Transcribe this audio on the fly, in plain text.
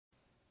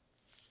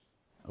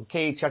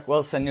Okay, Chuck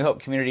Wilson, New Hope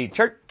Community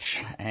Church,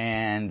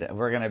 and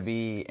we're going to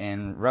be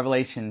in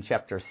Revelation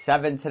chapter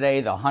 7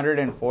 today, the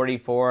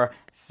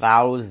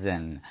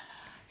 144,000.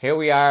 Here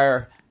we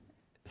are,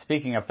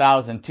 speaking of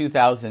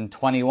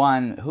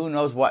 2021, who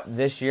knows what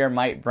this year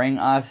might bring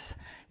us.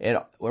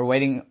 We're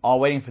all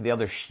waiting for the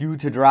other shoe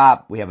to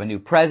drop. We have a new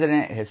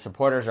president. His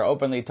supporters are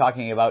openly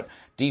talking about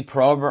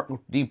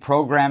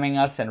deprogramming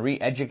us and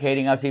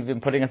re-educating us,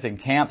 even putting us in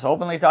camps,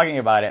 openly talking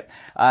about it.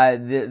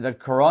 The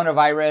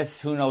coronavirus,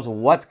 who knows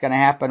what's going to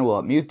happen? Will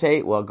it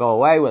mutate? Will it go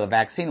away? Will the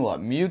vaccine, will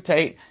it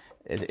mutate?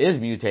 It is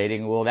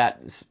mutating.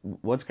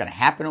 What's going to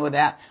happen with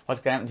that?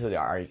 What's going to happen to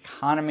our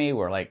economy?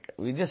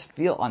 We just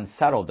feel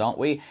unsettled, don't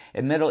we?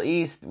 In Middle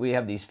East, we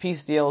have these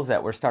peace deals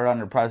that were started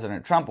under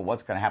President Trump, but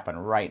what's going to happen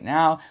right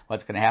now?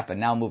 What's going to happen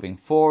now moving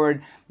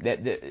forward?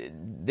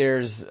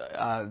 There's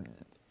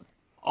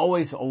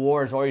always a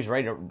war is always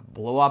ready to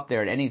blow up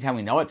there at any time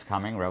we know it's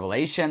coming.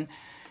 Revelation.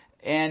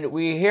 And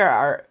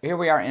here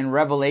we are in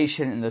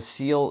Revelation in the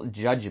seal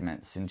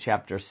judgments in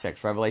chapter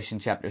 6.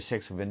 Revelation chapter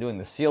 6, we've been doing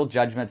the seal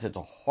judgments. It's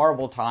a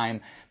horrible time.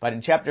 But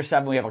in chapter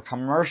 7, we have a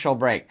commercial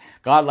break.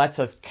 God lets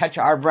us catch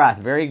our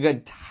breath. Very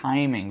good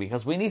timing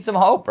because we need some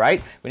hope,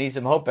 right? We need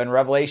some hope in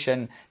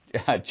Revelation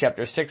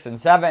chapter 6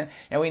 and 7,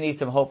 and we need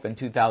some hope in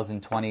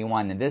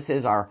 2021. And this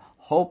is our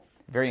hope.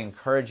 Very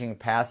encouraging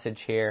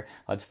passage here.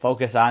 Let's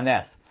focus on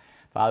this.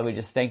 Father, we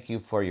just thank you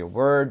for your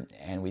word,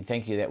 and we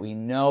thank you that we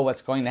know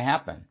what's going to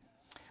happen.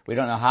 We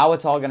don't know how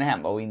it's all going to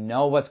happen, but we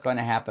know what's going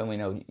to happen. We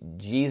know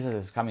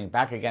Jesus is coming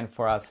back again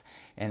for us,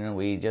 and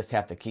we just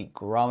have to keep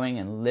growing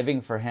and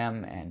living for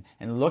him and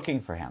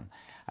looking for him.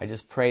 I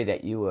just pray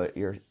that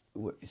your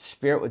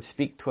Spirit would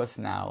speak to us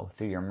now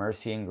through your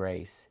mercy and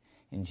grace.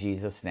 In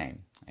Jesus'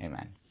 name,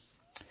 amen.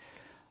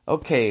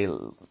 Okay,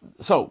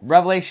 so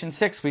Revelation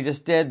 6, we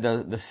just did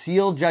the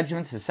seal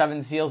judgments, the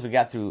 7 seals. We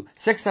got through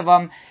 6 of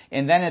them.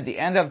 And then at the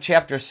end of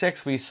chapter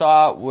 6, we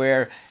saw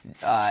where,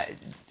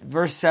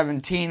 verse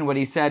 17, what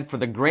he said, for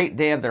the great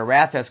day of their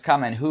wrath has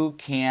come, and who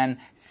can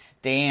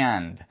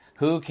stand?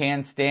 Who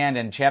can stand?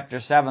 In chapter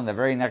 7, the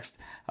very next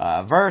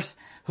verse,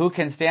 who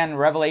can stand?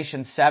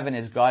 Revelation 7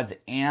 is God's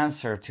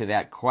answer to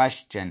that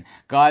question.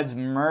 God's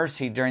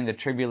mercy during the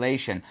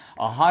tribulation.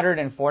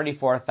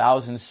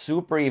 144,000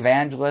 super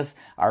evangelists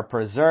are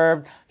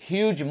preserved.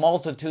 Huge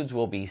multitudes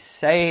will be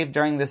saved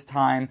during this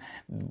time.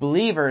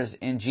 Believers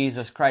in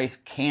Jesus Christ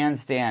can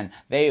stand.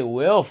 They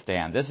will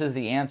stand. This is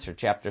the answer,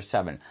 chapter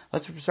 7.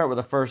 Let's start with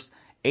the first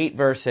 8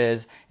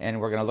 verses, and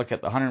we're going to look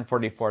at the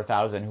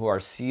 144,000 who are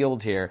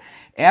sealed here.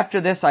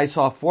 After this, I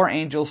saw 4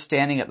 angels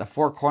standing at the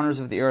 4 corners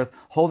of the earth,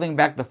 holding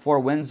back the 4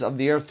 winds of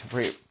the earth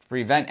to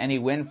prevent any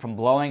wind from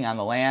blowing on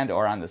the land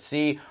or on the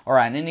sea or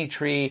on any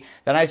tree.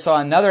 Then I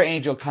saw another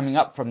angel coming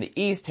up from the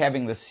east,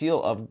 having the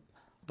seal of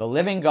the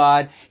living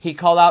God. He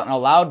called out in a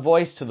loud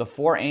voice to the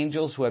 4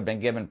 angels who had been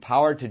given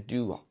power to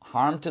do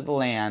harm to the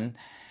land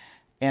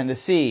and the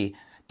sea.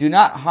 Do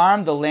not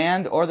harm the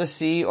land or the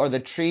sea or the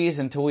trees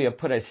until we have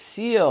put a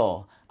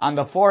seal on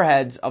the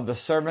foreheads of the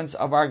servants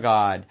of our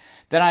God.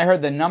 Then I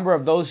heard the number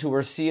of those who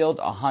were sealed,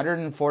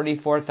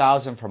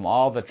 144,000 from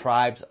all the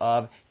tribes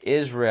of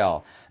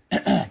Israel.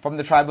 From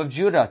the tribe of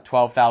Judah,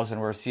 12,000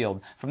 were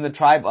sealed. From the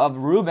tribe of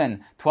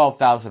Reuben,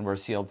 12,000 were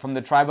sealed. From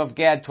the tribe of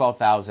Gad,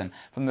 12,000.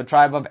 From the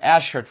tribe of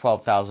Asher,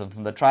 12,000.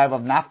 From the tribe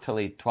of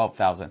Naphtali,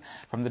 12,000.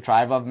 From the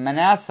tribe of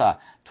Manasseh,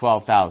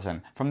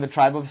 12,000. From the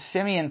tribe of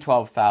Simeon,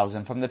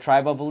 12,000. From the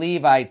tribe of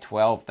Levi,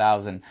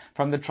 12,000.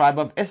 From the tribe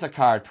of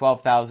Issachar,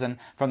 12,000.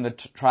 From the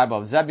tribe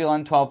of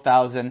Zebulun,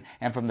 12,000.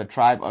 And from the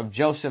tribe of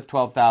Joseph,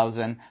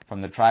 12,000.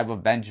 From the tribe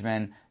of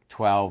Benjamin,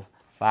 12,000.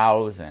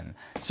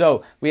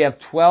 So we have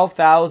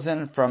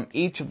 12,000 from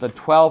each of the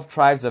 12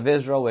 tribes of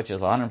Israel, which is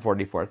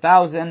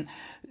 144,000.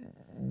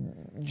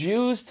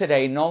 Jews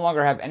today no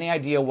longer have any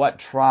idea what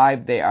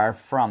tribe they are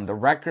from. The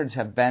records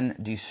have been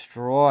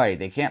destroyed.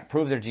 They can't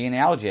prove their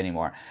genealogy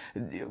anymore.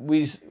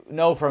 We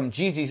know from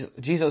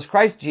Jesus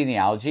Christ's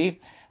genealogy,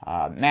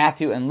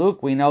 Matthew and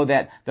Luke, we know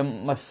that the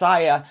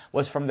Messiah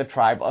was from the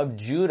tribe of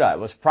Judah. It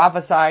was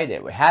prophesied.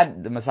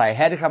 The Messiah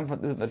had to come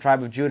from the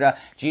tribe of Judah.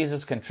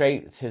 Jesus can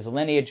trace his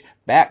lineage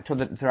back to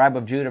the tribe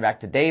of Judah, back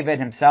to David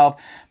himself.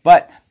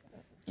 But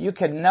you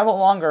can no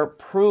longer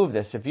prove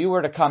this. If you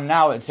were to come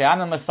now and say, I'm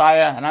the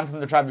Messiah and I'm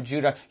from the tribe of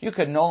Judah, you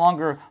could no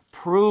longer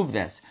prove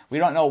this. We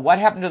don't know what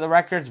happened to the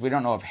records. We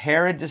don't know if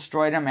Herod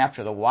destroyed them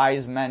after the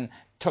wise men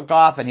took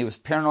off and he was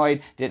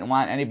paranoid, didn't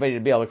want anybody to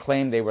be able to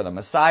claim they were the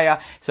Messiah.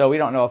 So we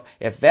don't know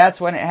if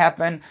that's when it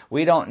happened.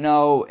 We don't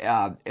know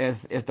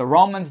if the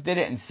Romans did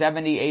it in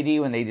 70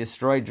 AD when they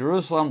destroyed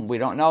Jerusalem. We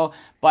don't know.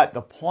 But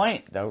the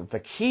point,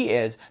 the key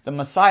is the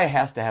Messiah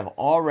has to have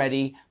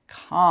already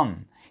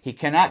come. He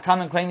cannot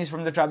come and claim he's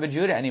from the tribe of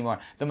Judah anymore.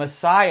 The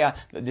Messiah,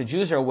 the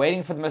Jews are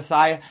waiting for the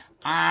Messiah.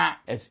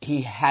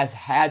 He has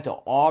had to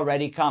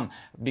already come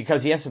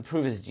because he has to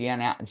prove his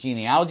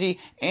genealogy,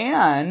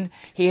 and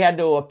he had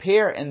to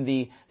appear in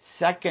the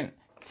second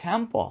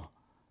temple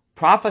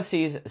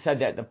prophecies said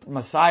that the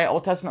Messiah,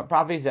 Old Testament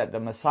prophecies, that the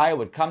Messiah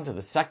would come to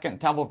the second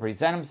temple,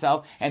 present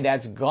himself, and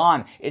that's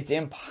gone. It's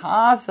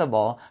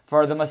impossible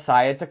for the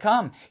Messiah to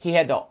come. He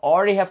had to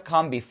already have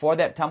come before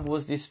that temple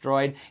was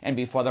destroyed and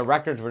before the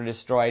records were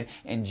destroyed,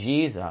 and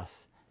Jesus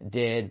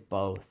did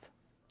both.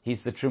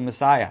 He's the true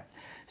Messiah.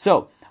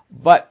 So,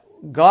 but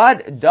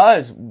God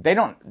does,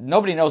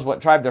 nobody knows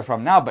what tribe they're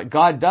from now, but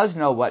God does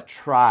know what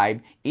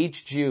tribe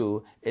each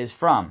Jew is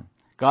from.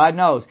 God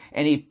knows,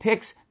 and He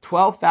picks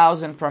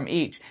 12,000 from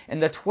each. In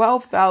the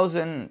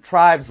 12,000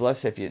 tribes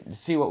list, if you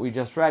see what we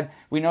just read,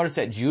 we notice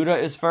that Judah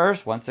is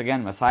first. Once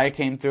again, Messiah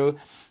came through.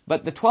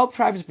 But the 12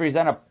 tribes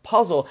present a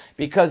puzzle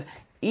because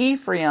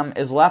Ephraim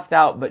is left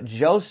out, but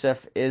Joseph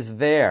is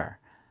there.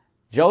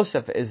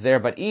 Joseph is there,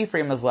 but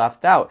Ephraim is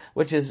left out,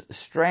 which is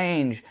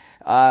strange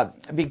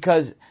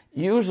because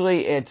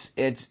usually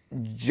it's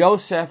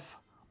Joseph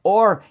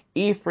or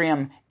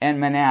Ephraim and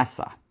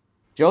Manasseh.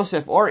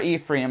 Joseph or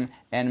Ephraim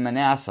and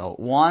Manasseh,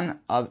 one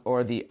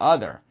or the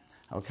other.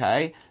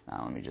 Okay?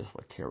 Now let me just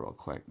look here real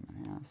quick.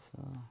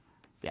 Manasseh.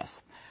 Yes.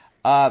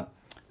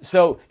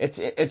 So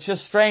it's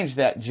just strange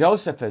that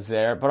Joseph is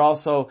there, but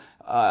also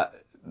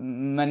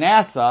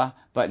Manasseh,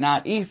 but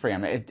not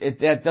Ephraim.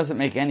 That doesn't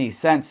make any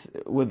sense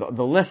with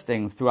the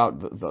listings throughout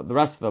the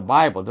rest of the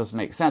Bible. It doesn't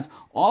make sense.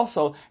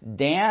 Also,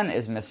 Dan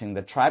is missing.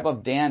 The tribe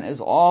of Dan is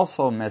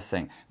also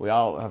missing. We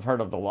all have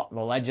heard of the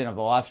legend of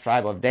the lost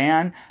tribe of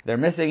Dan. They're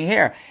missing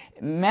here.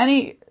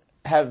 Many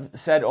have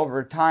said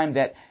over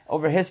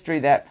history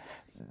that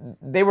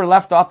they were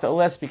left off the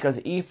list because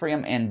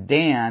Ephraim and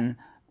Dan,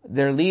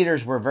 their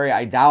leaders were very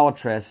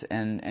idolatrous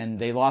and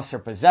they lost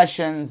their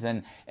possessions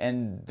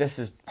and this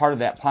is part of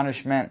that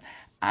punishment.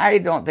 I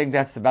don't think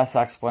that's the best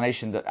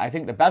explanation. I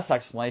think the best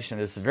explanation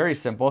is very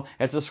simple.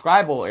 It's a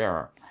scribal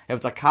error. It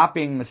was a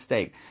copying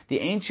mistake. The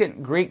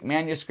ancient Greek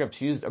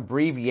manuscripts used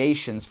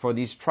abbreviations for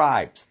these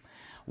tribes.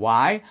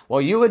 Why?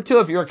 Well, you would too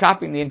if you were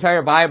copying the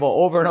entire Bible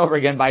over and over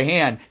again by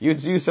hand.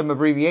 You'd use some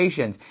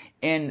abbreviations.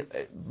 And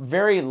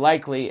very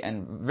likely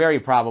and very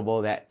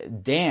probable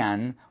that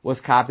Dan was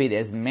copied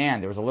as man.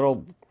 There was a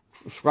little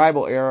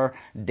scribal error,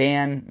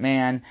 Dan,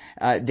 man.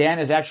 Dan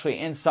is actually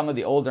in some of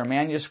the older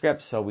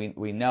manuscripts, so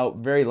we know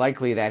very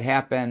likely that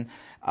happened.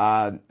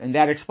 And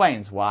that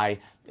explains why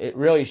it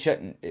really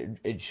shouldn't,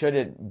 it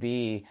shouldn't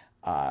be,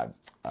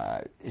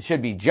 it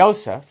should be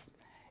Joseph,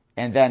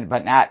 and then,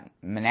 but not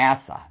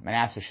Manasseh.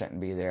 Manasseh shouldn't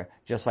be there.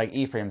 Just like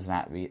Ephraim's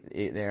not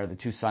there. The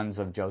two sons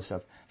of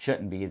Joseph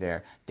shouldn't be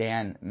there.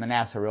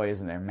 Manasseh really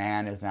isn't there.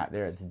 Man is not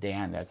there. It's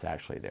Dan that's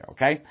actually there.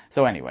 Okay?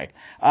 So anyway,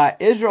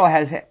 Israel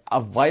has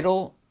a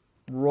vital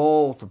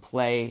role to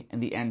play in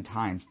the end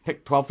times.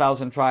 Pick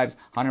 12,000 tribes,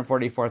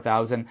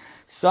 144,000.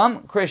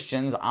 Some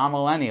Christians,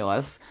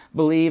 amillennialists,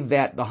 believe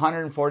that the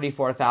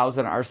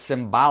 144,000 are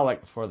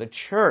symbolic for the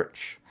church.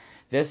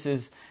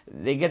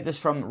 They get this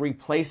from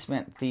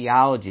replacement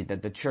theology,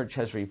 that the church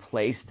has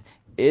replaced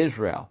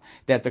Israel,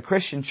 that the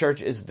Christian church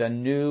is the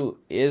new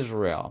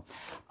Israel.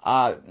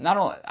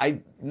 Not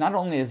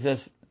only is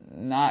this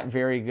not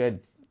very good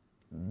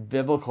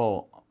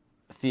biblical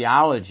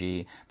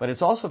theology, but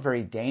it's also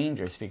very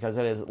dangerous because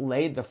it has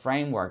laid the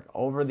framework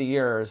over the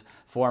years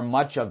for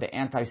much of the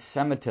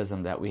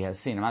anti-Semitism that we have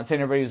seen. I'm not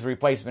saying everybody's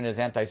replacement is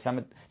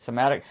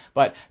anti-Semitic,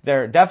 but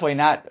they're definitely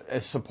not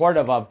as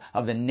supportive of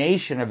the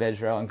nation of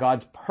Israel and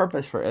God's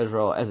purpose for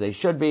Israel as they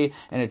should be,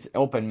 and it's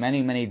opened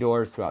many, many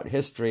doors throughout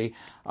history.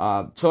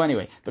 So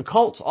anyway, the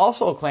cults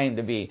also claim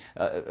to be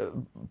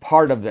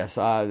part of this.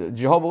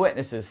 Jehovah's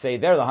Witnesses say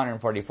they're the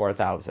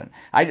 144,000.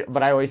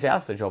 But I always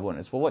ask the Jehovah's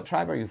Witnesses, well, what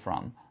tribe are you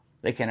from?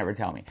 They can never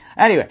tell me.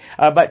 Anyway,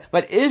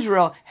 but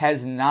Israel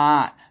has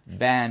not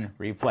been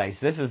replaced.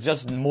 This is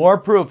just more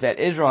proof that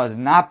Israel has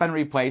not been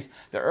replaced.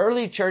 The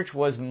early church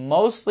was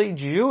mostly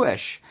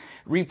Jewish.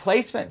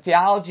 Replacement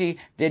theology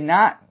did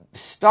not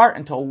start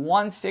until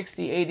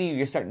 160 AD.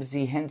 You're starting to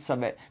see hints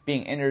of it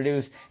being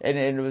introduced, and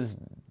it was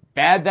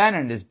bad then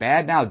and it is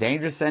bad now.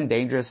 Dangerous then,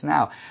 dangerous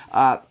now.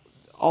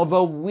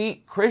 Although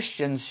we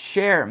Christians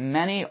share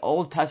many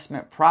Old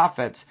Testament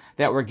prophets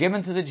that were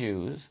given to the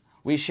Jews,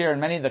 we share in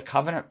many of the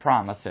covenant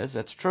promises,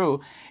 that's true,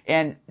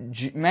 and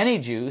many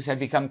Jews have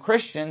become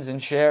Christians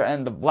and share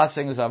in the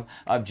blessings of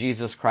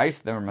Jesus Christ,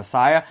 their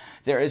Messiah.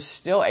 There is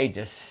still a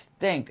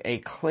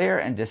clear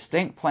and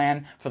distinct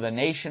plan for the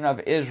nation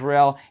of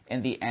Israel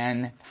in the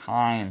end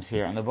times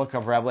here in the book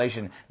of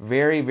Revelation.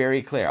 Very,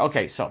 very clear.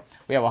 Okay, so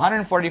we have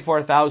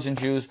 144,000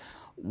 Jews.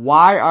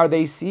 Why are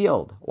they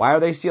sealed? Why are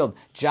they sealed?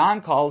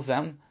 John calls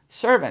them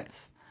servants.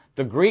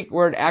 The Greek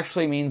word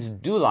actually means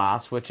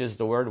doulos, which is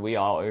the word we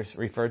always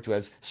refer to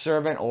as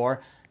servant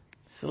or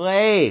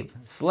Slave.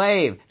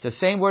 It's the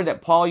same word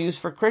that Paul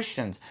used for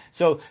Christians.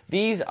 So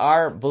these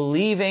are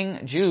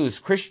believing Jews,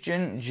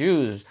 Christian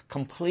Jews,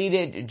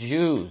 completed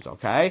Jews,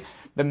 okay?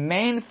 The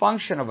main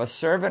function of a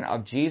servant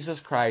of Jesus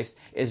Christ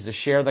is to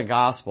share the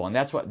gospel, and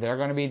that's what they're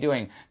going to be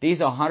doing.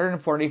 These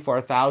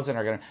 144,000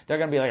 they're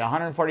going to be like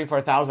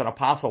 144,000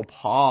 Apostle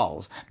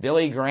Pauls,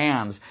 Billy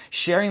Grahams,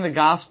 sharing the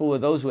gospel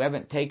with those who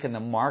haven't taken the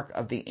mark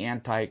of the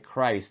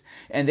Antichrist.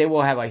 And they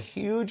will have a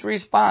huge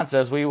response,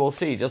 as we will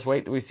see. Just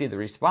wait till we see the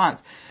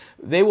response.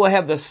 They will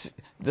have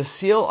the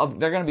seal of,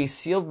 they're going to be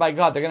sealed by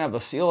God. They're going to have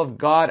the seal of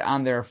God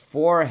on their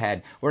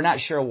forehead. We're not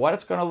sure what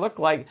it's going to look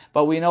like,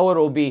 but we know it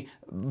will be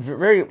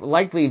very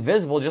likely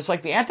visible, just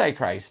like the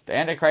Antichrist. The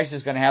Antichrist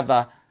is going to have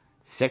the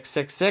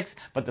 666,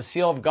 but the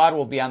seal of God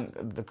will be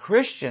on the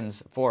Christians'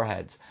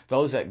 foreheads.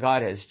 Those that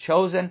God has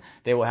chosen,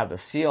 they will have the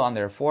seal on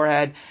their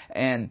forehead,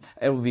 and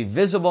it will be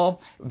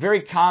visible.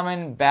 Very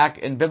common back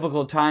in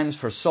biblical times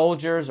for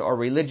soldiers or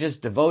religious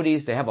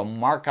devotees to have a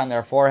mark on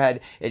their forehead.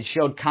 It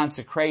showed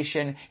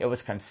consecration. It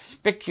was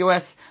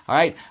conspicuous. All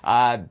right.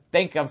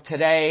 Think of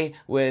today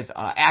with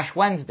Ash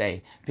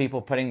Wednesday,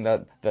 people putting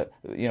the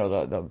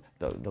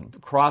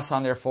cross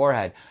on their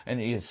forehead, and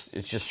it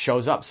just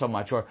shows up so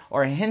much.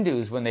 Or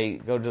Hindus, when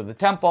they go to the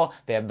temple,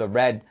 they have the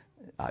red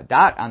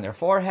dot on their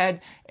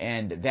forehead,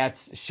 and that's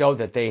showed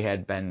that they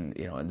had been,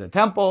 in the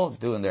temple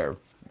doing their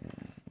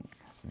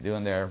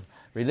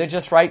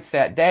religious rites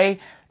that day.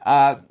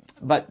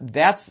 But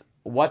that's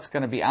what's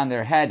going to be on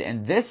their head,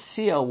 and this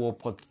seal will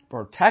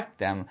protect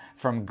them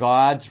from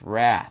God's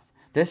wrath.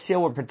 This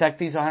seal will protect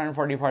these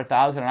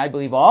 144,000, and I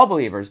believe all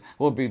believers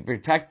will be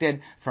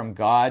protected from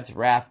God's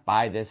wrath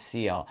by this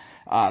seal.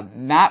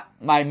 Not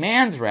by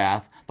man's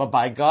wrath, but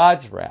by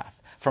God's wrath.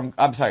 From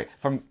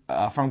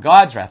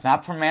God's wrath,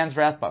 not from man's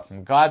wrath, but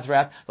from God's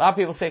wrath. A lot of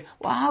people say,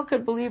 well, how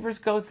could believers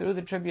go through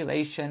the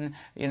tribulation,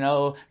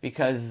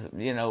 because,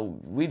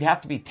 we'd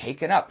have to be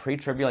taken up,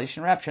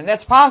 pre-tribulation rapture. And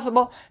that's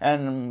possible.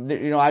 And,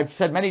 I've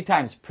said many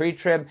times,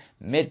 pre-trib,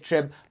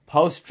 mid-trib,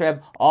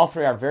 post-trib, all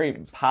three are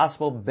very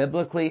possible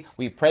biblically.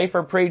 We pray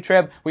for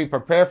pre-trib, we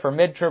prepare for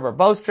mid-trib or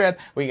post-trib.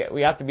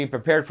 We have to be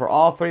prepared for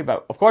all three,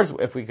 but of course,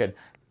 if we could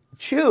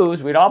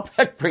choose, we'd all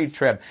pick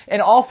pre-trib.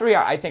 And all three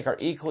I think are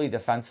equally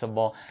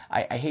defensible.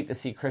 I hate to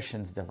see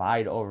Christians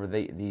divide over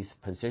these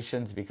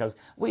positions because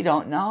we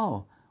don't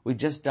know. We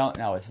just don't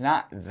know. It's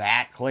not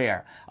that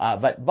clear.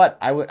 But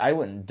I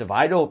wouldn't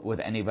divide with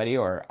anybody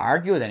or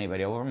argue with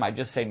anybody over them. I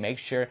just say make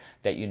sure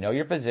that you know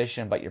your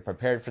position, but you're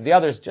prepared for the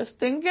others just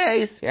in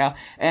case. Yeah.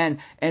 And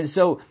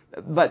so,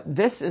 but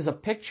this is a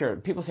picture.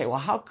 People say, well,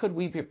 how could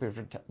we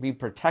be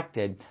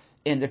protected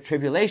in the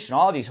tribulation,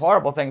 all these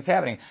horrible things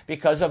happening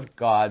because of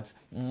God's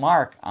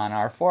mark on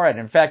our forehead?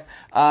 In fact,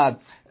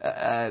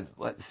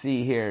 let's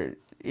see here.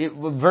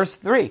 Verse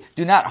 3,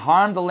 do not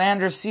harm the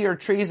land or sea or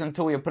trees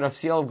until we have put a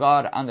seal of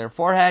God on their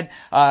forehead.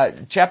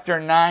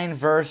 Chapter 9,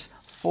 verse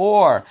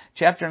 4.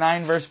 Chapter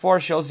 9, verse 4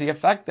 shows the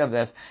effect of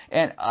this.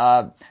 And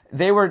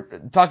they were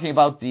talking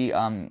about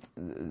the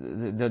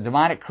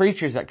demonic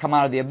creatures that come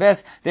out of the abyss.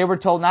 They were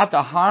told not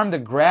to harm the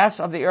grass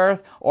of the earth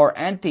or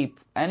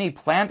any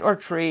plant or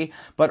tree,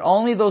 but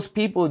only those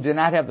people who do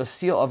not have the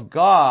seal of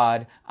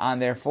God on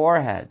their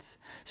foreheads.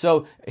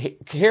 So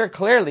here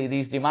clearly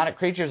these demonic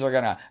creatures are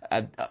going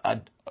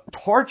to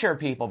torture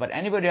people, but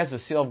anybody who has the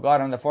seal of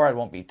God on the forehead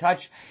won't be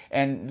touched.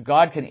 And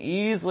God can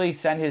easily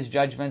send His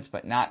judgments,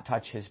 but not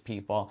touch His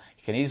people.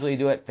 He can easily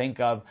do it. Think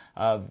of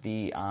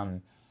the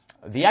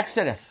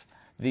Exodus.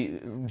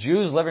 The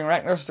Jews living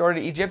right next door to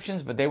the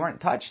Egyptians, but they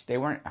weren't touched. They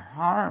weren't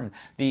harmed.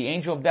 The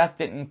angel of death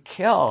didn't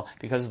kill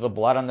because of the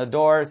blood on the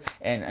doors,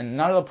 and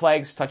none of the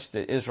plagues touched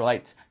the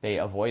Israelites. They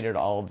avoided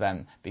all of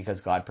them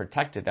because God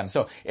protected them.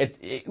 So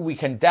we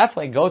can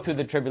definitely go through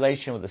the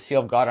tribulation with the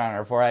seal of God on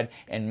our forehead,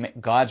 and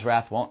God's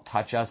wrath won't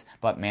touch us,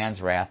 but man's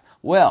wrath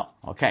will.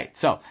 Okay,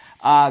 so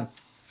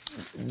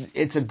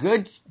it's a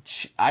good,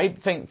 I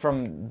think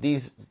from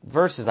these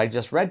verses I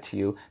just read to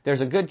you,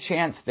 there's a good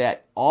chance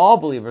that all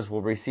believers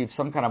will receive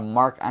some kind of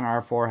mark on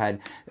our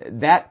forehead.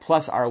 That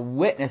plus our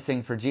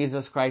witnessing for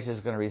Jesus Christ is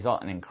going to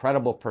result in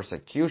incredible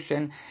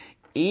persecution.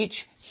 Each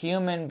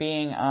human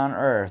being on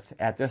earth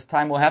at this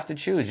time will have to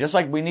choose, just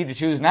like we need to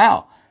choose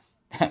now.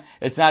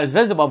 It's not as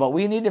visible, but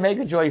we need to make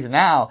a choice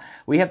now.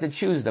 We have to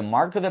choose the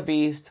mark of the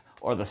beast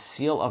or the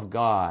seal of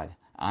God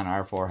on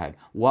our forehead.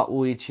 What will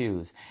we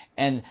choose?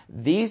 And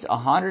these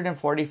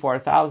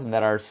 144,000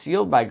 that are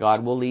sealed by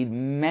God will lead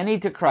many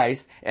to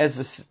Christ, as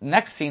the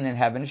next scene in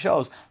heaven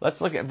shows.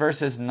 Let's look at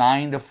verses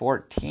 9 to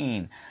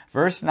 14.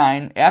 Verse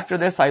 9, after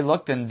this I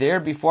looked, and there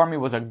before me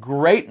was a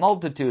great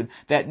multitude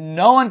that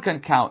no one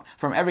can count,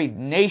 from every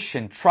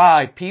nation,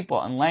 tribe,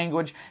 people, and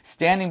language,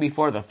 standing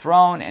before the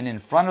throne and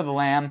in front of the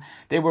Lamb.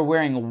 They were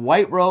wearing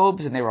white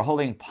robes, and they were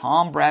holding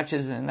palm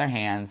branches in their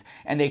hands.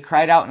 And they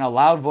cried out in a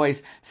loud voice,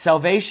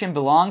 salvation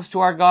belongs to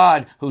our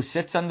God, who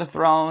sits on the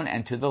throne,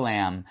 and to the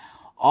Lamb.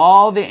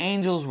 All the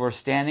angels were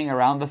standing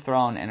around the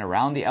throne and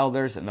around the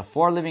elders and the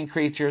four living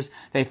creatures.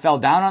 They fell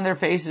down on their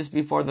faces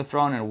before the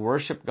throne and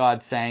worshiped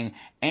God, saying,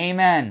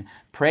 Amen.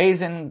 Praise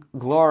and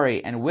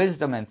glory and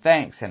wisdom and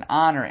thanks and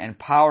honor and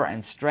power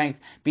and strength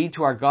be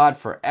to our God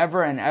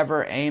forever and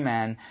ever.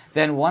 Amen.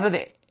 Then one of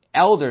the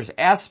elders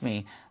asked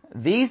me,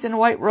 These in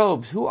white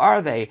robes, who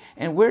are they,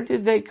 and where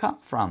did they come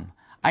from?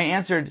 I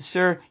answered,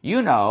 Sir,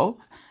 you know.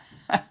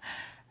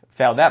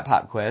 Failed that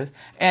pop quiz.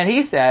 And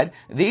he said,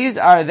 These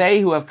are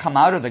they who have come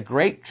out of the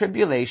great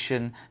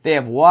tribulation. They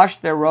have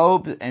washed their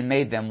robes and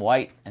made them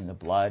white in the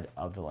blood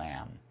of the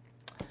Lamb.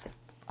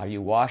 Are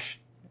you washed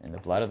in the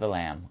blood of the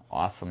Lamb?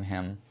 Awesome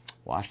hymn,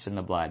 washed in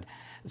the blood.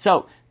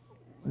 So,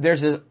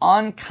 there's an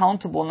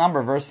uncountable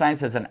number. Verse 9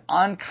 says an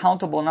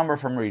uncountable number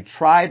from every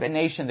tribe and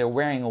nation. They're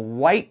wearing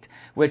white,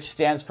 which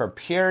stands for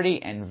purity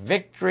and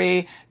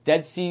victory.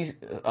 Dead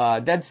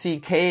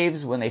Sea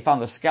caves, when they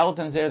found the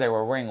skeletons there, they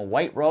were wearing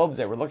white robes.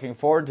 They were looking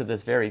forward to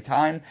this very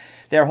time.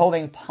 They're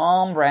holding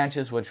palm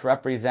branches, which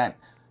represent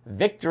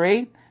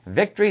victory.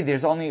 Victory.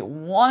 There's only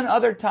one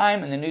other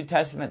time in the New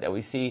Testament that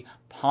we see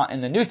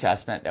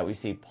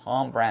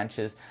palm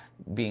branches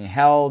being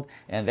held,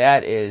 and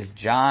that is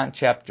John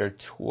chapter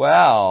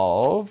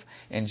 12.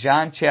 In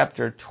John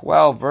chapter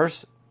 12,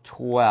 verse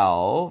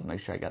 12, make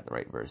sure I got the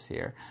right verse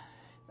here.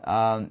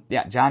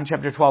 John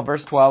chapter 12,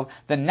 verse 12.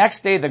 The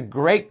next day, the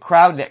great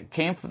crowd that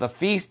came for the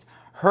feast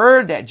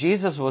heard that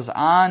Jesus was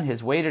on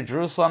his way to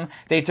Jerusalem.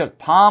 They took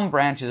palm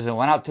branches and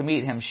went out to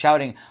meet him,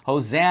 shouting,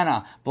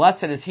 Hosanna!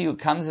 Blessed is he who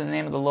comes in the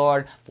name of the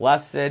Lord.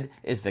 Blessed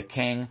is the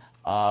King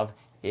of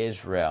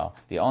Israel.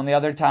 The only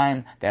other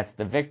time, that's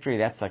the victory,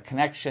 that's the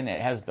connection.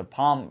 It has the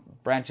palm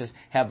branches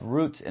have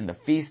roots in the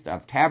Feast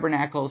of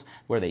Tabernacles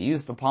where they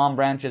use the palm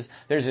branches.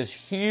 There's this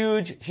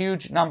huge,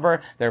 huge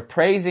number. They're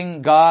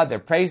praising God. They're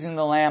praising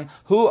the Lamb.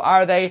 Who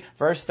are they?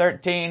 Verse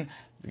 13,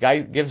 the guy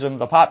gives them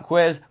the pop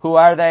quiz. Who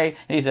are they?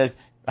 And he says,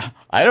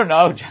 I don't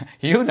know.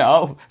 You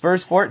know.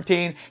 Verse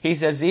 14, he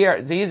says,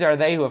 These are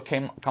they who have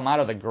come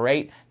out of the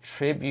great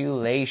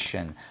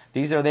tribulation.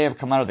 These are they who have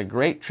come out of the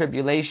great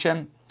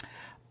tribulation.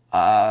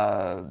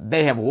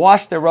 They have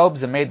washed their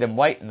robes and made them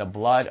white in the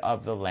blood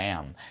of the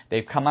Lamb.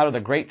 They've come out of the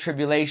great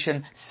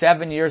tribulation,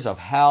 7 years of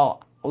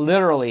hell,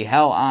 literally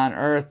hell on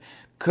earth.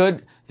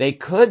 They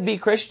could be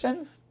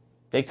Christians.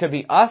 They could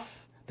be us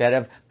that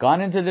have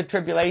gone into the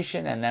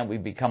tribulation and then we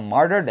become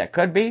martyred. That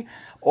could be.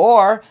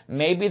 Or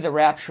maybe the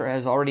rapture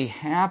has already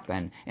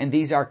happened and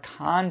these are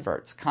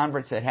converts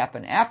that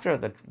happen after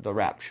the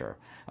rapture.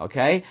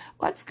 Okay?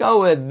 Let's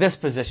go with this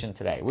position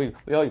today. We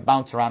always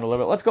bounce around a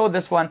little bit. Let's go with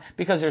this one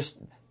because there's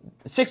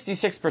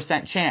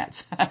 66%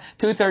 chance,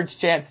 2/3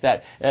 chance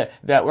that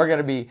we're going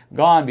to be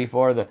gone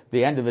before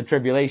the end of the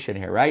tribulation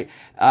here, right?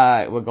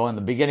 We'll go in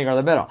the beginning or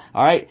the middle,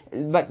 all right?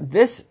 But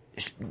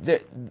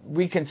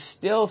we can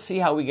still see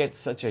how we get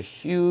such a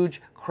huge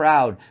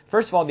crowd.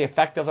 First of all, the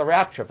effect of the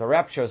rapture. If the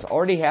rapture has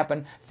already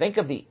happened, think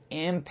of the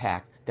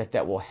impact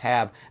that will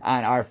have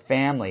on our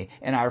family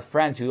and our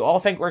friends who all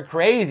think we're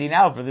crazy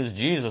now for this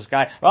Jesus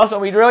guy. Or else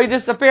we'd really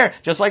disappear,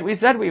 just like we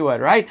said we would,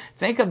 right?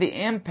 Think of the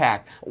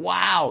impact.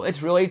 Wow,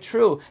 it's really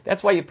true.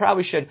 That's why you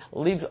probably should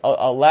leave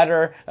a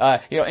letter,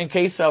 in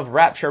case of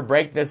rapture,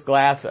 break this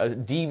glass, a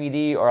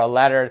DVD or a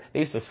letter. They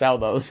used to sell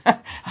those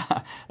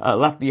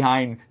left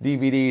behind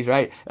DVDs,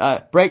 right?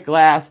 Break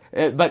glass.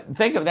 But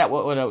think of that,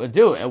 what it would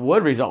do. It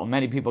would result in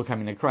many people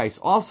coming to Christ.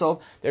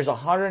 Also, there's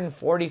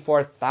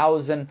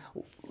 144,000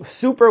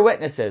 super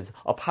witnesses,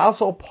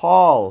 Apostle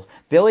Paul's,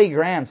 Billy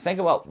Graham's. Think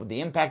about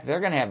the impact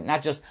they're going to have,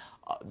 not just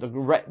the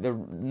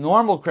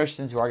normal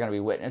Christians who are going to be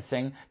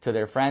witnessing to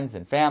their friends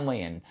and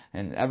family and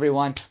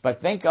everyone, but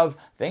think of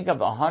the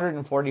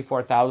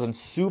 144,000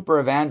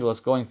 super evangelists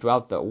going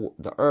throughout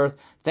the earth.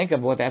 Think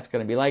of what that's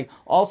going to be like.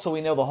 Also,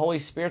 we know the Holy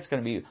Spirit's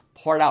going to be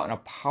poured out in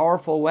a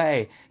powerful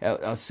way,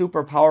 a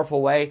super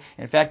powerful way.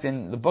 In fact,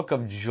 in the book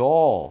of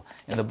Joel,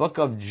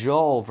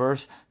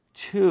 verse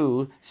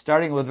 2,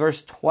 starting with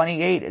verse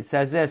 28, it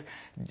says this,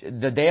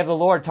 the day of the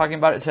Lord, talking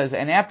about it, says,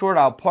 and afterward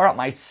I'll pour out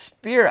my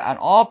Spirit on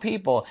all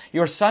people.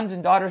 Your sons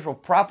and daughters will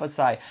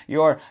prophesy.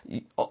 Your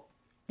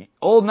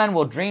old men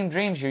will dream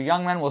dreams. Your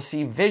young men will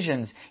see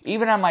visions.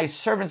 Even on my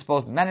servants,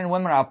 both men and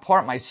women, I'll pour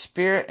out my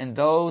Spirit in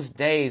those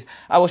days.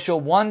 I will show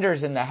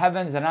wonders in the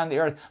heavens and on the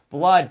earth,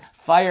 blood,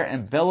 fire,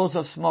 and billows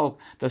of smoke.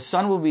 The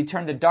sun will be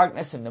turned to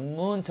darkness and the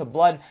moon to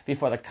blood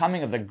before the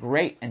coming of the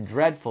great and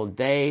dreadful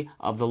day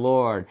of the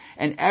Lord.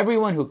 And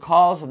everyone who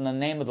calls on the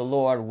name of the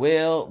Lord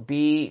will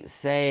be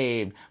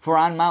saved. For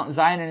on Mount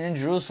Zion and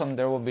in Jerusalem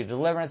there will be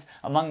deliverance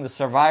among the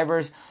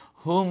survivors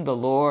whom the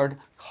Lord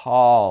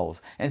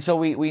calls. And so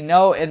we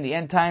know in the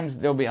end times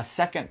there will be a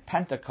second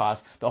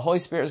Pentecost. The Holy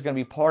Spirit is going to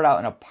be poured out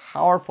in a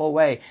powerful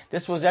way.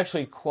 This was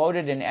actually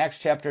quoted in Acts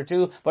chapter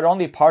 2, but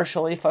only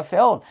partially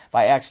fulfilled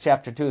by Acts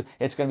chapter 2.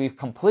 It's going to be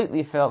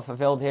completely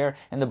fulfilled here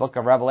in the book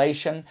of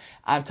Revelation.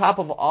 On top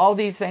of all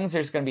these things,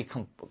 there's going to be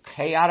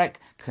chaotic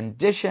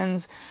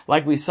conditions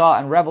like we saw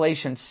in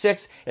Revelation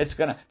 6. It's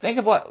going to, think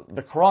of what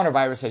the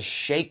coronavirus has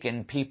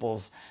shaken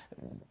people's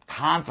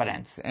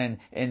confidence and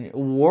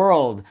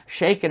world,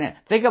 shaken it.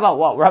 Think about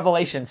what what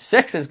Revelation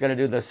 6 is going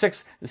to do, the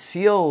 6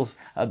 seals,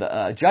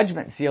 the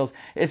judgment seals,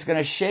 it's going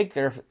to shake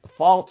their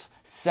false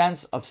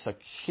sense of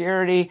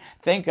security.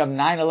 Think of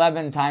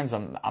 9/11 times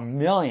a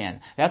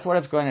million. That's what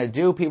it's going to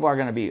do. People are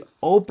going to be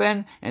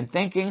open and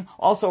thinking.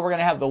 Also, we're going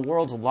to have the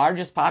world's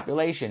largest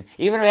population.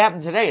 Even if it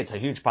happened today, it's a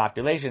huge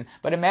population.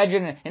 But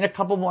imagine in a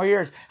couple more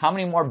years, how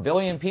many more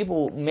billion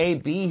people may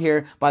be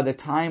here by the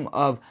time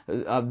of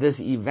this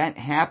event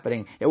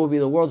happening. It will be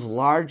the world's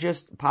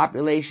largest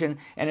population.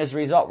 And as a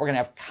result, we're going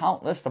to have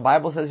countless, the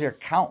Bible says here,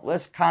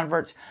 countless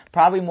converts,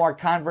 probably more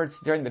converts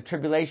during the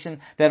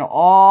tribulation than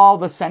all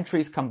the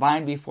centuries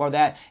combined before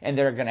that, and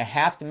they're going to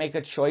have to make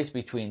a choice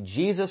between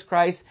Jesus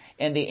Christ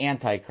and the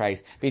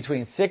Antichrist,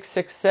 between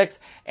 666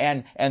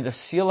 and the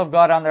seal of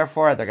God on their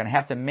forehead. They're going to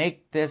have to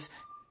make this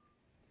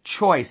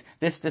choice,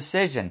 this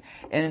decision.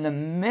 And in the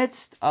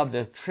midst of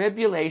the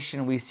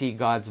tribulation, we see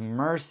God's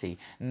mercy.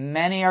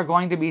 Many are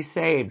going to be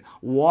saved,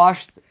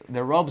 washed,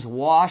 their robes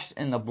washed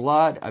in the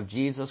blood of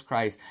Jesus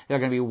Christ. They're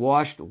going to be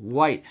washed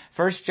white.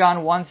 1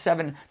 John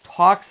 1:7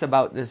 talks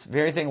about this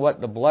very thing, what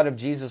the blood of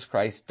Jesus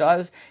Christ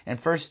does. In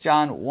 1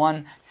 John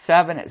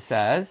 1:7 it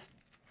says,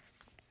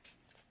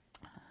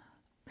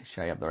 make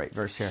sure I have the right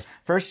verse here.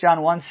 1 John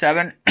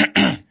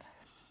 1:7,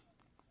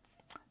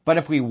 but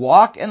if we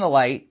walk in the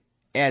light,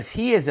 as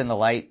He is in the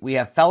light, we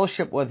have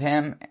fellowship with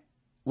Him,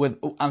 we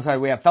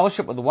have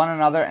fellowship with one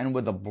another, and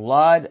with the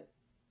blood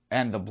of,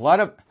 I'm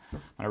going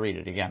to read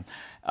it again.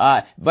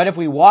 But if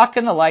we walk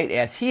in the light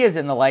as He is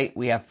in the light,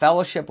 we have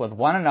fellowship with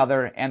one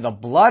another, and the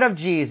blood of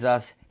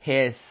Jesus,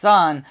 His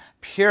Son,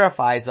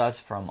 purifies us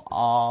from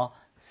all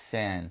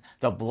sin.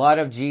 The blood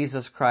of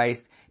Jesus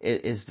Christ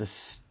is the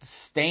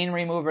stain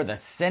remover, the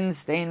sin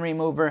stain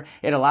remover.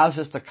 It allows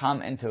us to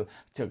come into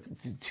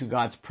to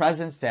God's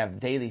presence, to have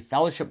daily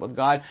fellowship with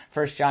God.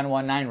 1 John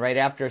 1:9, right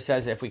after it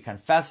says, if we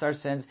confess our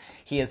sins,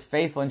 He is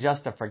faithful and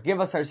just to forgive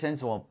us our sins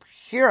and will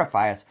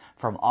purify us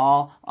from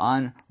all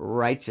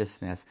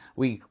unrighteousness.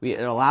 It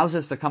allows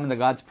us to come into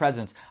God's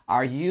presence.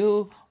 Are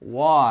you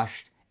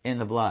washed in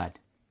the blood?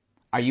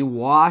 Are you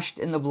washed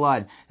in the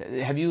blood?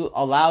 Have you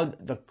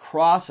allowed the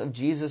cross of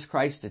Jesus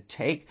Christ to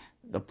take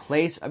the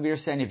place of your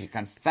sin? If you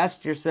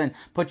confessed your sin,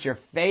 put your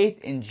faith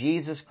in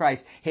Jesus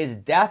Christ, His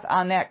death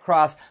on that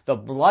cross, the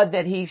blood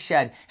that He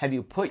shed, have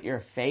you put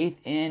your faith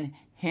in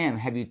Him?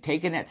 Have you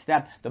taken that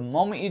step? The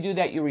moment you do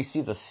that, you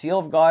receive the seal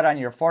of God on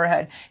your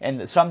forehead,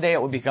 and someday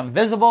it will become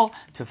visible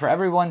for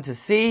everyone to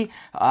see.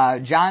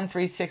 John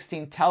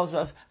 3:16 tells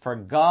us, for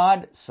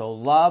God so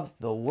loved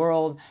the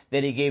world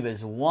that He gave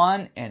His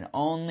one and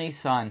only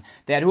Son,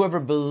 that whoever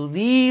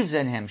believes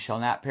in Him shall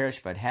not perish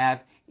but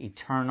have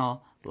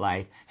eternal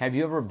life. Have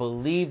you ever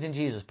believed in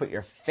Jesus, put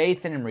your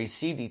faith in Him,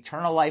 received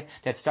eternal life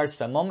that starts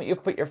the moment you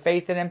put your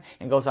faith in Him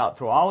and goes out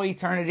through all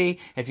eternity?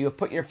 If you have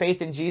put your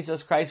faith in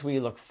Jesus Christ, we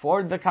look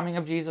forward to the coming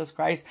of Jesus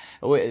Christ.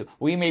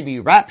 We may be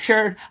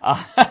raptured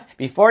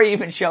before He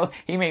even shows.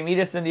 He may meet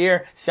us in the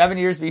air 7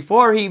 years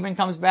before He even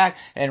comes back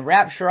and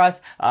rapture us,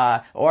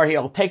 or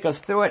He'll take us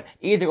through it.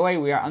 Either way,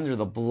 we are under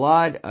the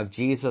blood of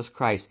Jesus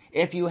Christ.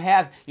 If you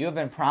have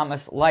been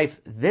promised life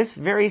this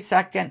very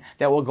second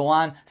that will go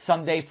on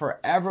someday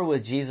forever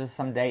with Jesus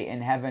someday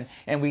in heaven.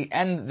 And we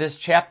end this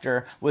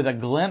chapter with a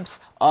glimpse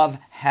of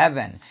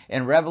heaven.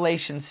 In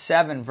Revelation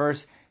 7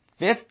 verse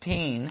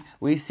 15,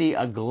 we see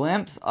a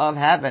glimpse of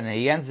heaven. And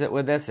he ends it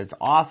with this. It's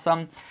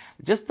awesome.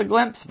 Just a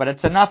glimpse, but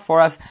it's enough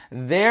for us.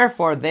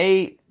 Therefore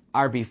they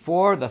are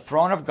before the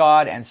throne of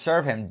God and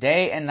serve Him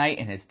day and night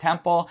in His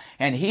temple.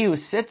 And He who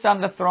sits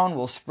on the throne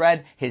will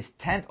spread His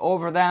tent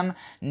over them.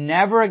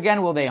 Never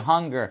again will they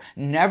hunger.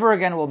 Never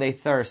again will they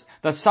thirst.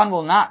 The sun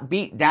will not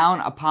beat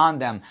down upon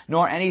them,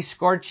 nor any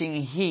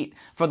scorching heat.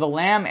 For the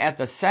Lamb at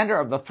the center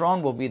of the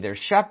throne will be their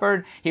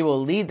shepherd. He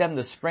will lead them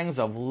to springs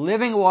of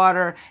living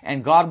water,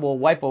 and God will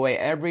wipe away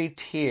every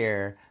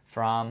tear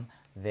from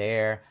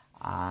their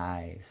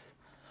eyes.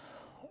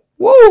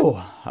 Woo!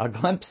 A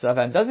glimpse of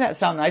heaven. Doesn't that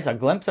sound nice? A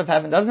glimpse of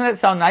heaven. Doesn't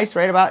that sound nice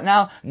right about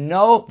now?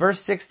 No,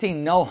 verse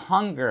 16, no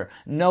hunger,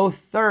 no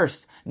thirst,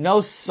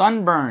 no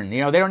sunburn. They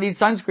don't need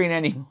sunscreen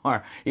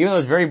anymore. Even though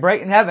it's very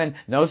bright in heaven,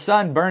 no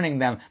sun burning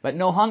them. But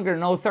no hunger,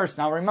 no thirst.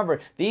 Now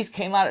remember, these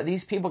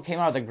people came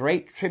out of the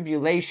Great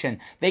Tribulation.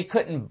 They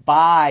couldn't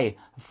buy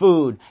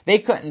food. They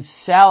couldn't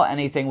sell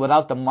anything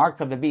without the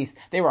mark of the beast.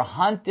 They were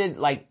hunted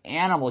like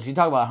animals. You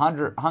talk about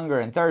hunger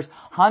and thirst.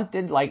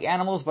 Hunted like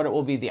animals, but it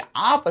will be the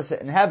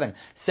opposite in heaven.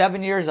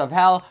 7 years of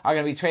hell are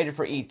going to be traded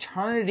for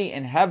eternity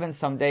in heaven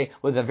someday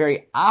with the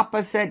very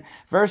opposite.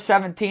 Verse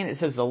 17, it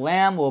says, the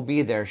Lamb will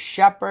be their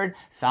shepherd.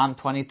 Psalm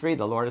 23,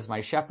 the Lord is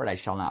my shepherd, I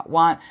shall not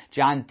want.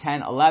 John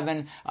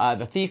 10:11,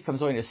 the thief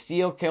comes only to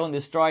steal, kill, and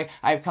destroy.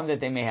 I have come that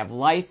they may have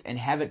life and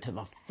have it to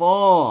the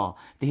full.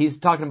 He's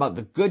talking about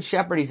the good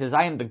shepherd. He says,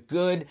 I am the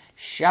good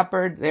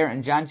shepherd. There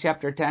in John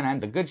chapter 10, I'm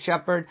the good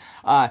shepherd.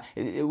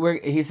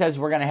 He says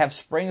we're going to have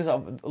springs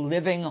of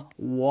living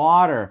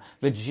water.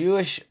 The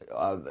Jewish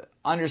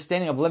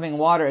understanding of living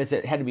water is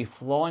it had to be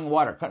flowing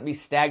water. It couldn't be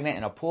stagnant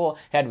in a pool.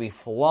 It had to be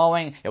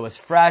flowing. It was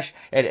fresh.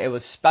 It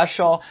was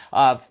special.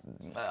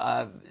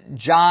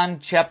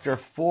 John chapter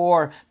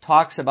 4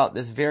 talks about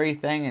this very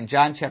thing. In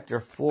John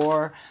chapter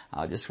 4,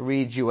 I'll just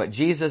read you what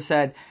Jesus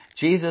said.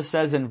 Jesus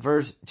says in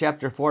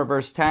chapter 4,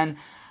 verse 10,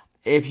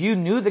 if you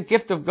knew the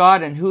gift of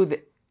God and who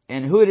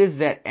it is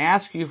that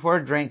asks you for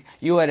a drink,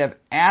 you would have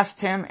asked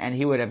him, and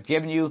he would have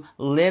given you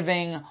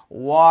living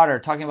water.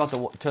 Talking about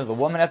to the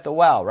woman at the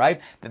well, right?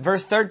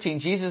 Verse 13,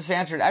 Jesus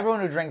answered, everyone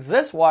who drinks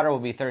this water will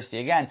be thirsty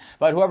again,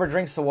 but whoever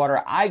drinks the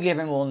water I give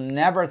him will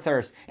never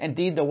thirst.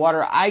 Indeed, the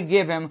water I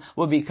give him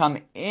will become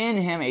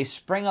in him a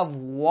spring of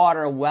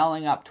water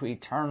welling up to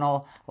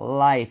eternal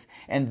life.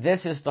 And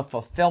this is the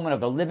fulfillment of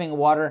the living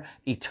water,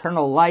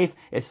 eternal life.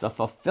 It's the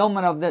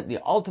fulfillment of it. The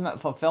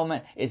ultimate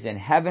fulfillment is in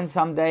heaven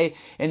someday.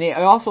 And it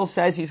also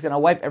says he's going to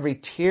wipe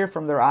every tear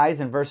from their eyes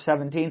in verse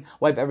 17.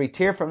 Wipe every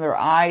tear from their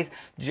eyes.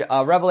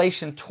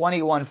 Revelation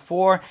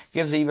 21:4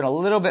 gives even a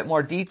little bit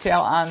more detail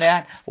on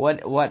that.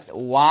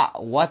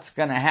 What's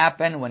going to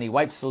happen when he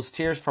wipes those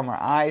tears from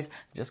our eyes?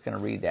 I'm just going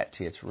to read that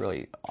to you. It's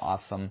really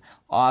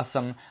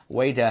awesome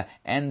way to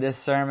end this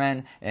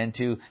sermon and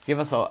to give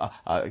us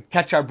a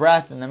catch our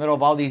breath in the middle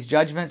of all these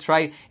judgments,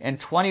 right? In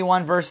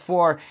 21 verse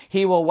 4,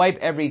 he will wipe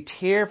every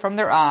tear from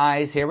their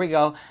eyes. Here we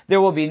go. There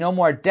will be no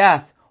more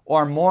death,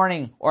 or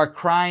mourning, or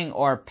crying,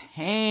 or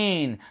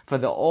pain, for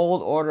the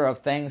old order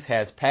of things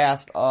has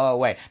passed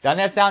away. Doesn't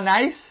that sound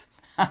nice?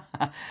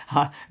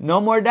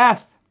 No more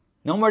death.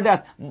 No more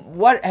death.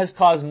 What has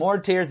caused more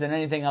tears than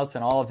anything else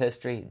in all of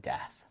history?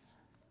 Death.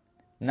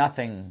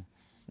 Nothing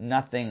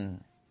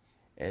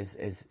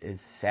is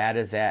sad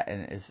as that,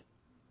 and is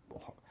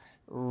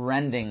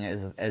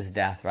rending as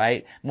death,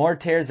 right? More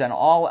tears than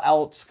all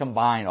else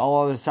combined,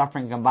 all other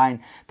suffering combined.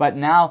 But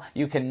now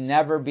you can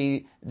never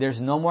be,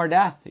 there's no more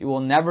death. You will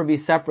never be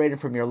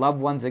separated from your loved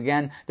ones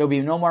again. There'll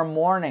be no more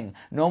mourning,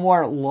 no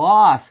more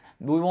loss.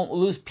 We won't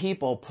lose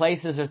people,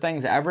 places, or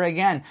things ever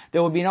again.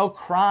 There will be no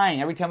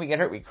crying. Every time we get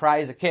hurt, we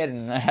cry as a kid,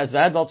 and as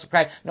adults we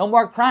cry. No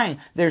more crying.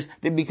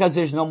 Because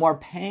there's no more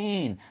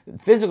pain.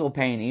 Physical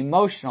pain,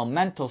 emotional,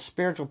 mental,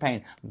 spiritual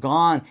pain.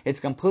 Gone.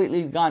 It's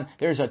completely gone.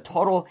 There's a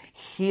total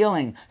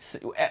healing.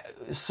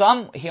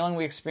 Some healing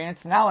we experience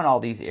now in all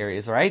these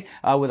areas, right?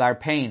 With our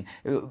pain.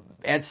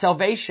 At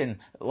salvation,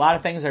 a lot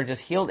of things are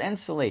just healed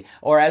instantly.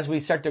 Or as we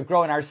start to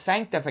grow in our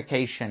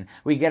sanctification,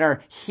 we get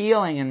our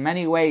healing in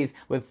many ways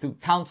through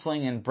counseling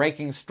and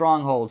breaking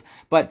strongholds.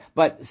 But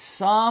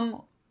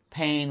some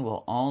pain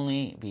will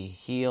only be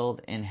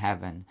healed in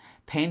heaven.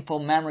 Painful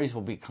memories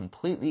will be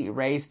completely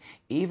erased.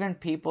 Even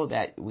people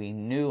that we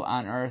knew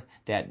on earth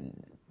that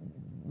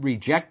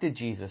rejected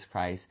Jesus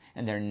Christ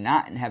and they're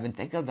not in heaven.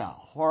 Think of the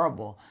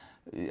horrible,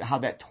 how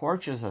that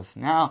tortures us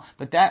now.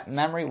 But that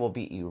memory will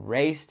be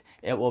erased.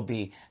 It will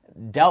be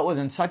dealt with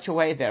in such a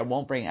way that it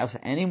won't bring us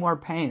any more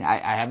pain.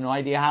 I have no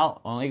idea how.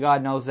 Only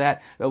God knows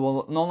that. It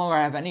will no longer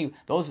have any,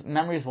 those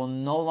memories will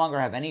no longer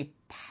have any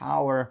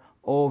power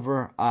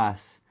over us.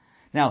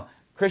 Now,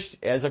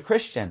 as a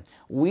Christian,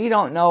 we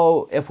don't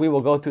know if we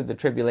will go through the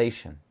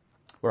tribulation.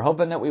 We're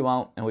hoping that we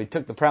won't, and we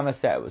took the premise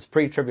that it was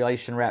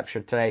pre-tribulation rapture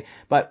today,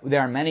 but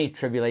there are many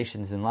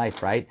tribulations in life,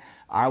 right?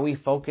 Are we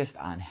focused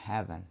on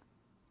heaven?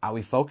 Are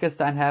we focused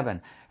on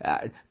heaven?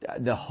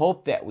 The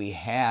hope that we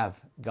have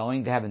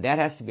going to heaven, that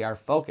has to be our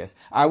focus.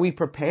 Are we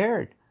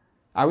prepared?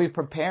 Are we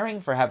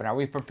preparing for heaven? Are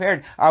we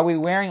prepared? Are we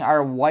wearing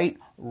our white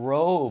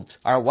robes?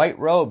 Our white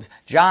robes.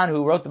 John,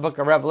 who wrote the book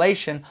of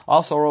Revelation,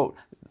 also wrote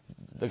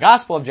the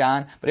Gospel of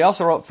John, but he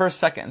also wrote 1st,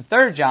 2nd, and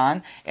 3rd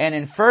John. And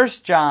in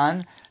 1st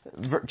John,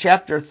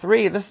 chapter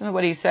 3, listen to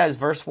what he says,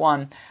 verse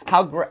 1.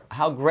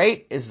 How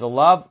great is the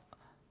love,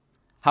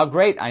 how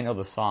great, I know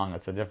the song,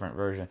 it's a different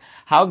version.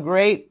 How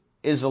great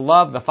is the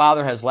love the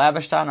Father has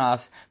lavished on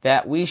us,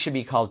 that we should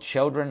be called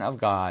children of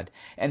God.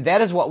 And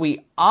that is what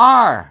we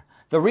are.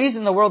 The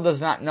reason the world does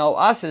not know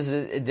us is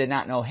it did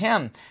not know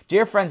Him.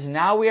 Dear friends,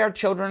 now we are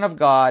children of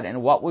God,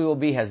 and what we will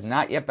be has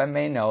not yet been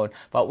made known.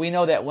 But we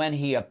know that when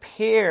He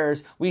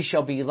appears, we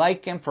shall be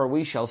like Him, for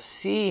we shall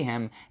see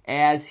Him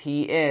as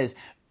He is.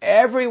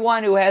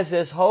 Everyone who has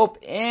this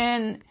hope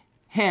in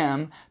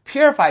Him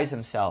purifies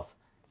himself,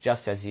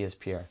 just as He is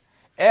pure.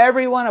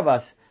 Every one of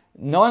us,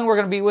 knowing we're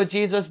going to be with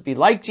Jesus, be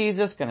like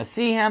Jesus, going to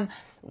see Him,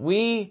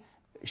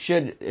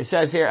 it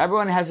says here,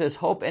 everyone has this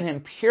hope in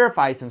Him,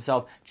 purifies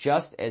himself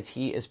just as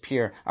He is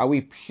pure. Are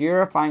we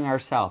purifying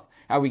ourselves?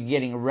 Are we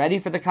getting ready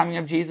for the coming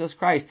of Jesus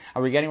Christ?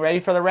 Are we getting ready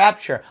for the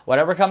rapture?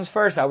 Whatever comes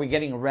first, are we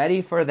getting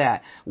ready for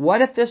that?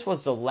 What if this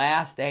was the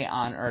last day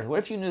on earth?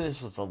 What if you knew this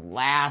was the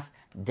last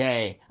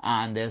day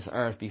on this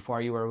earth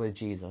before you were with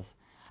Jesus?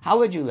 How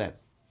would you live?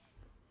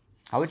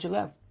 How would you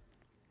live?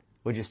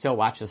 Would you still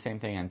watch the same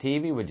thing on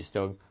TV? Would you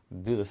still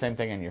do the same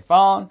thing on your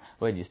phone?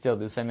 Would you still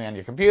do the same thing on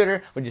your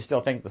computer? Would you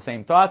still think the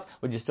same thoughts?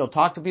 Would you still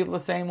talk to people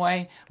the same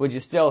way? Would you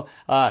still,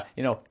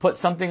 put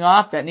something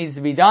off that needs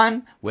to be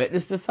done?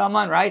 Witness to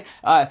someone, right?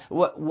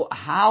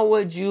 How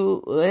would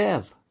you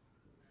live?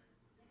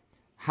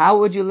 How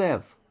would you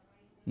live?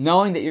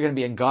 Knowing that you're going to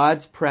be in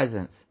God's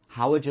presence,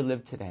 how would you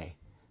live today?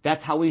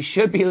 That's how we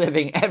should be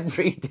living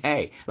every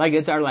day. Like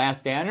it's our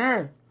last day on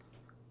earth.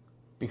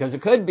 Because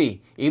it could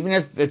be. Even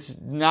if it's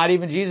not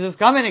even Jesus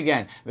coming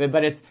again.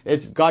 But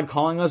it's God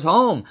calling us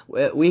home.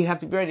 We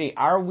have to be ready.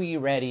 Are we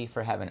ready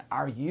for heaven?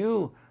 Are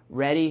you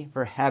ready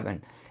for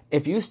heaven?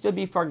 If you stood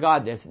before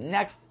God this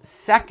next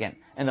second,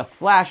 in the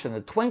flash, in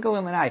the twinkle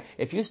of an eye,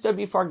 if you stood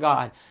before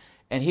God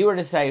and He were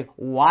to say,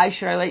 why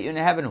should I let you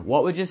into heaven?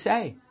 What would you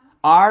say?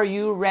 Are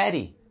you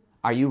ready?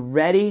 Are you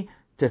ready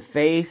to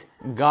face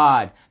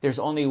God? There's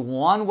only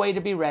one way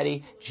to be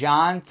ready.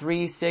 John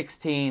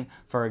 3:16,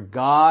 for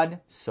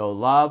God so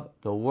loved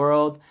the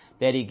world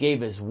that He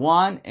gave His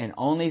one and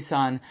only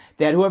Son,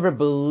 that whoever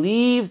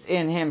believes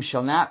in Him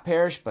shall not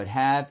perish but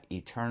have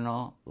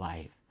eternal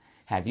life.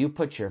 Have you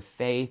put your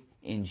faith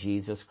in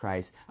Jesus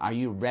Christ? Are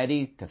you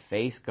ready to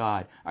face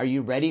God? Are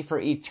you ready for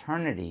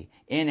eternity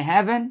in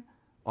heaven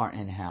or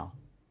in hell?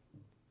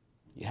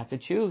 You have to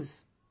choose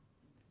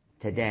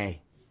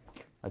today.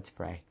 Let's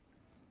pray.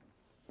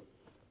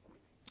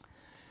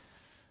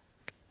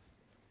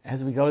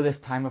 As we go to this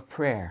time of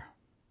prayer,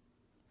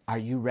 are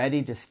you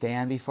ready to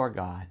stand before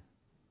God?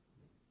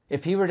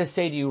 If He were to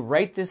say to you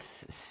right this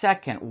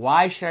second,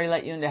 why should I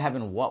let you into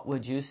heaven? What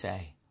would you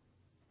say?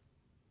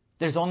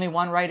 There's only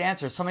one right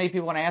answer. So many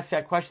people, when I ask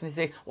that question, they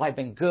say, well, I've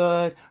been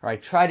good, or I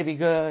try to be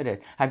good, and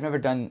I've never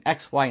done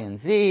X, Y, and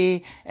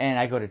Z, and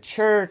I go to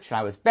church, and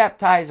I was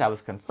baptized, I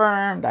was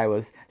confirmed, I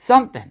was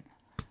something.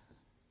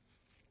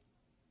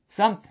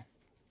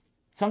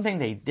 Something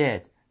they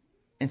did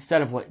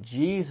instead of what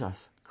Jesus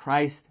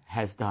Christ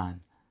has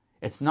done.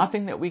 It's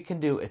nothing that we can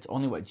do. It's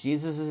only what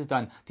Jesus has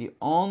done. The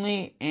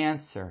only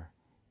answer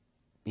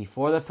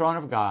before the throne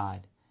of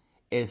God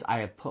is I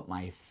have put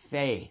my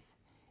faith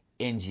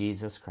in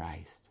Jesus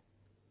Christ.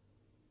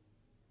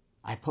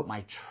 I put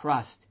my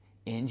trust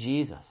in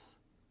Jesus.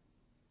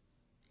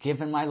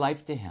 Given my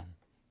life to Him.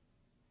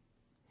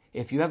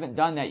 If you haven't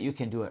done that, you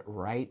can do it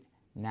right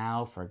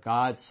now. For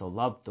God so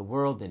loved the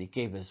world that He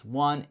gave His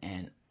one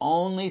and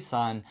only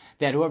Son,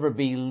 that whoever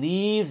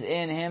believes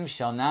in Him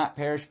shall not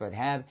perish but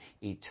have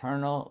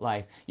eternal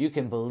life. You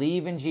can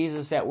believe in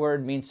Jesus. That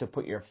word means to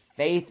put your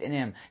faith in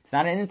Him. It's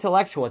not an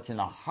intellectual, it's in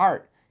the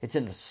heart. It's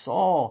in the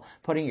soul.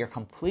 Putting your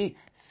complete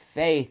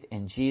faith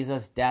in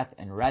Jesus' death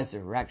and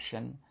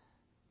resurrection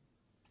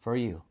for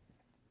you.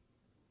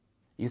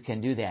 You can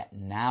do that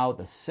now,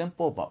 the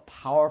simple but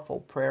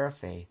powerful prayer of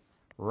faith,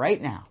 right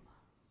now.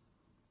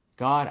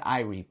 God,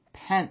 I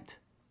repent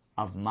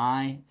of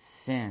my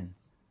sin.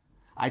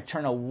 I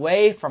turn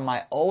away from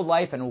my old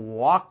life and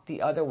walk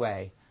the other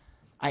way.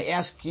 I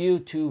ask you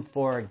to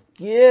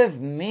forgive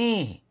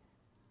me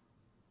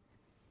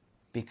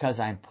because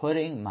I'm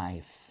putting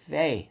my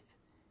faith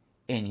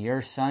in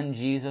your Son,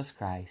 Jesus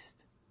Christ.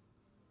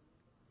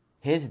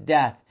 His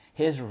death,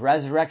 His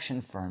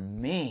resurrection for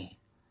me,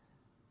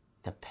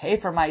 to pay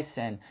for my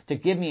sin, to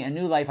give me a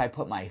new life. I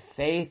put my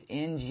faith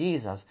in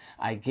Jesus.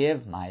 I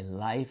give my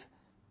life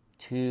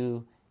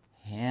to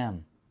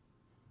Him.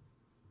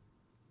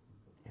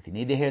 If you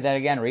need to hear that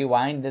again,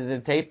 rewind to the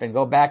tape and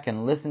go back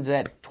and listen to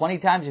that 20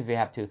 times if you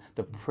have to.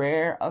 The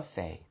prayer of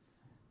faith.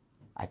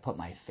 I put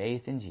my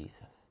faith in Jesus.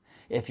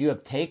 If you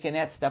have taken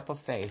that step of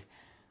faith,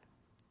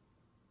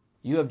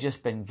 you have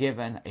just been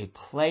given a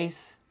place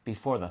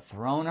before the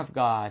throne of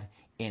God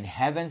in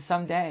heaven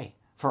someday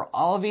for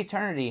all of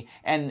eternity.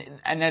 And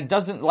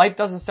life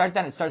doesn't start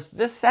then. It starts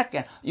this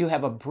second. You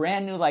have a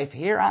brand new life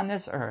here on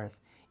this earth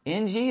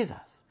in Jesus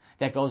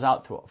that goes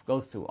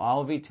through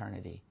all of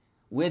eternity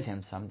with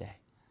Him someday.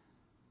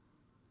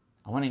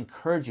 I want to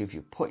encourage you, if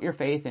you put your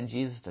faith in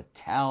Jesus, to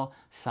tell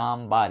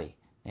somebody.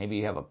 Maybe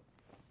you have a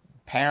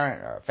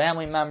parent or a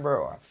family member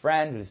or a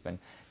friend who's been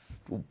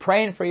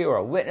praying for you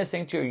or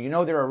witnessing to you. You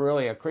know they're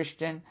really a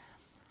Christian.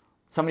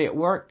 Somebody at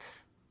work,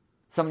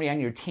 somebody on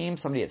your team,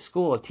 somebody at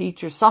school, a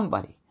teacher,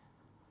 somebody.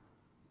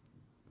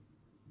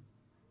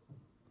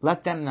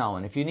 Let them know.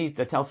 And if you need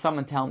to tell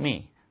someone, tell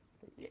me.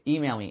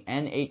 Email me,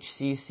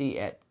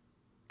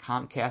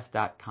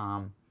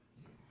 nhcc@comcast.com.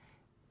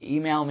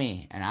 Email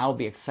me, and I'll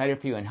be excited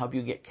for you and help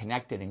you get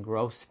connected and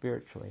grow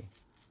spiritually.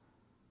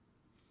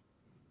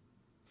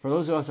 For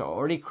those of us who are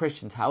already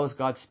Christians, how is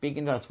God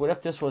speaking to us? What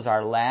if this was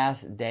our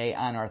last day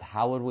on earth?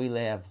 How would we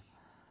live?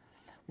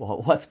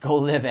 Well, let's go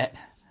live it.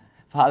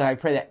 Father, I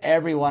pray that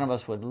every one of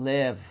us would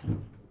live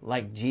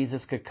like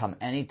Jesus could come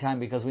anytime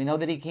because we know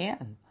that He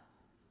can.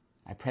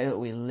 I pray that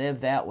we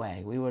live that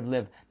way. We would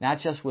live not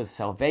just with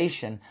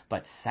salvation,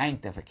 but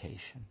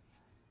sanctification.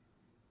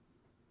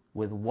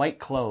 With white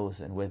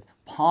clothes and with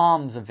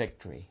palms of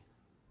victory.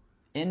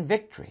 In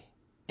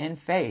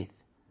faith.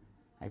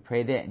 I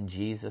pray that in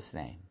Jesus'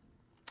 name.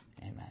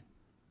 Amen.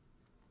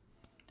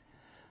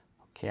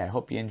 Okay, I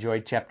hope you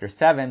enjoyed chapter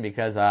 7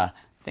 because I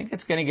think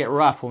it's going to get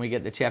rough when we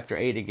get to chapter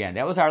 8 again.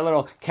 That was our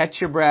little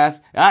catch your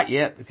breath.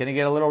 It's going to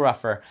get a little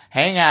rougher.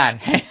 Hang on.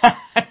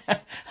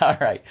 All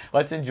right,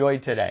 let's enjoy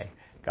today.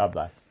 God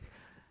bless.